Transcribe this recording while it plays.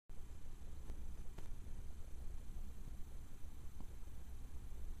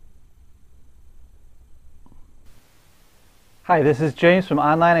Hi, this is James from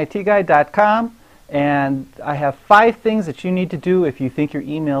OnlineITGuide.com, and I have 5 things that you need to do if you think your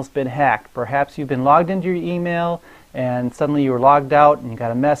email's been hacked. Perhaps you've been logged into your email and suddenly you were logged out and you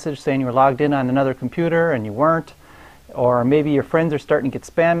got a message saying you were logged in on another computer and you weren't. Or maybe your friends are starting to get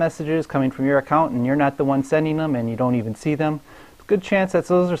spam messages coming from your account and you're not the one sending them and you don't even see them. It's a good chance that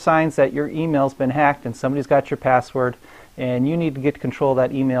those are signs that your email's been hacked and somebody's got your password and you need to get control of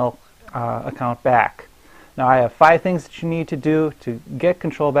that email account back. Now I have 5 things that you need to do to get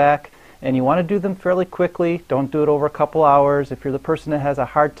control back, and you want to do them fairly quickly. Don't do it over a couple hours. If you're the person that has a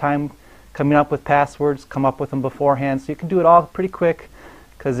hard time coming up with passwords, come up with them beforehand. So you can do it all pretty quick,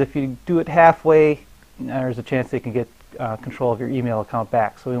 because if you do it halfway, there's a chance they can get control of your email account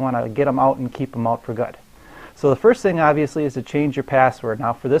back. So we want to get them out and keep them out for good. So the first thing obviously is to change your password.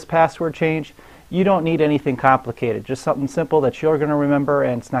 Now for this password change, you don't need anything complicated, just something simple that you're going to remember,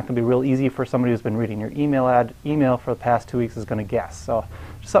 and it's not going to be real easy for somebody who's been reading your email for the past 2 weeks is going to guess. So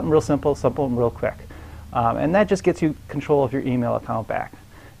just something real simple and real quick. And that just gets you control of your email account back.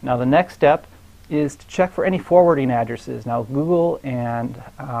 Now the next step is to check for any forwarding addresses. Now Google and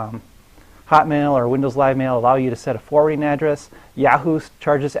Hotmail or Windows Live Mail allow you to set a forwarding address. Yahoo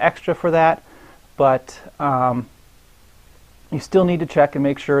charges extra for that, but you still need to check and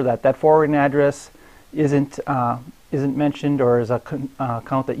make sure that that forwarding address isn't mentioned or is a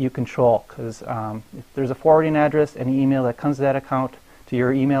account that you control, because if there's a forwarding address, any email that comes to that account to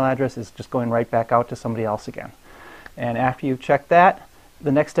your email address is just going right back out to somebody else again. And after you've checked that,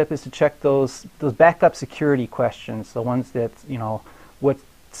 the next step is to check those backup security questions, the ones that, you know, what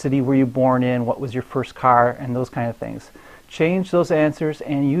city were you born in, what was your first car, and those kind of things. Change those answers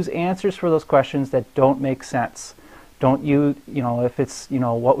and use answers for those questions that don't make sense. Don't if it's,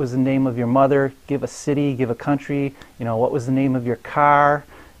 what was the name of your mother, give a city, give a country, what was the name of your car,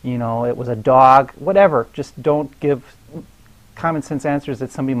 it was a dog, whatever. Just don't give common sense answers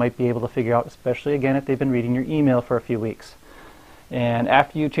that somebody might be able to figure out, especially again if they've been reading your email for a few weeks. And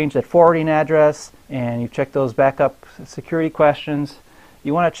after you change that forwarding address and you check those backup security questions,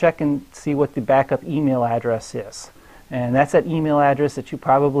 you want to check and see what the backup email address is. And that's that email address that you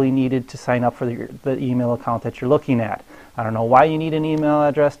probably needed to sign up for the email account that you're looking at. I don't know why you need an email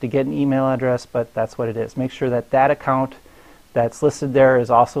address to get an email address, but that's what it is. Make sure that that account that's listed there is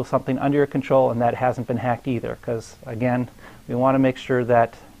also something under your control and that hasn't been hacked either, because again, we want to make sure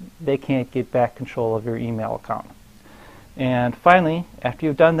that they can't get back control of your email account. And finally, after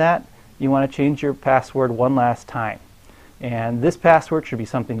you've done that, you want to change your password one last time. And this password should be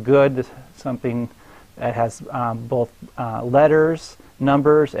something good, something that has both letters,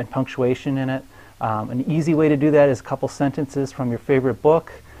 numbers, and punctuation in it. An easy way to do that is a couple sentences from your favorite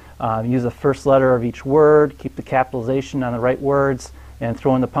book. Use the first letter of each word, keep the capitalization on the right words, and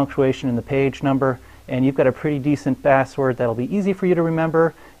throw in the punctuation and the page number, and you've got a pretty decent password that'll be easy for you to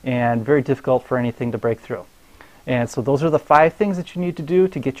remember and very difficult for anything to break through. And so those are the 5 things that you need to do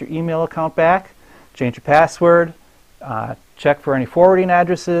to get your email account back. Change your password, check for any forwarding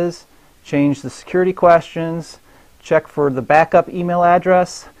addresses, change the security questions, check for the backup email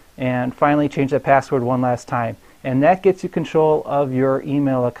address, and finally change that password one last time. And that gets you control of your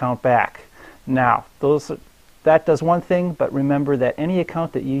email account back. Now, that does one thing, but remember that any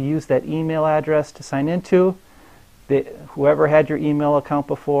account that you use that email address to sign into, whoever had your email account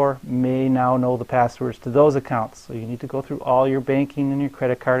before may now know the passwords to those accounts. So you need to go through all your banking and your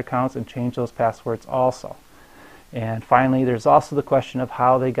credit card accounts and change those passwords also. And finally, there's also the question of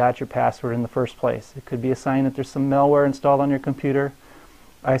how they got your password in the first place. It could be a sign that there's some malware installed on your computer.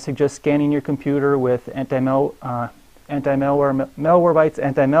 I suggest scanning your computer with Malwarebytes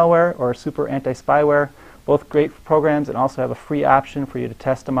Antimalware or SuperAntiSpyware. Both great programs and also have a free option for you to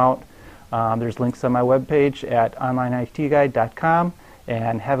test them out. There's links on my webpage at OnlineITGuide.com.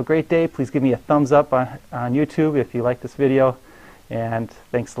 And have a great day. Please give me a thumbs up on YouTube if you like this video. And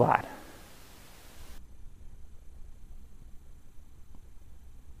thanks a lot.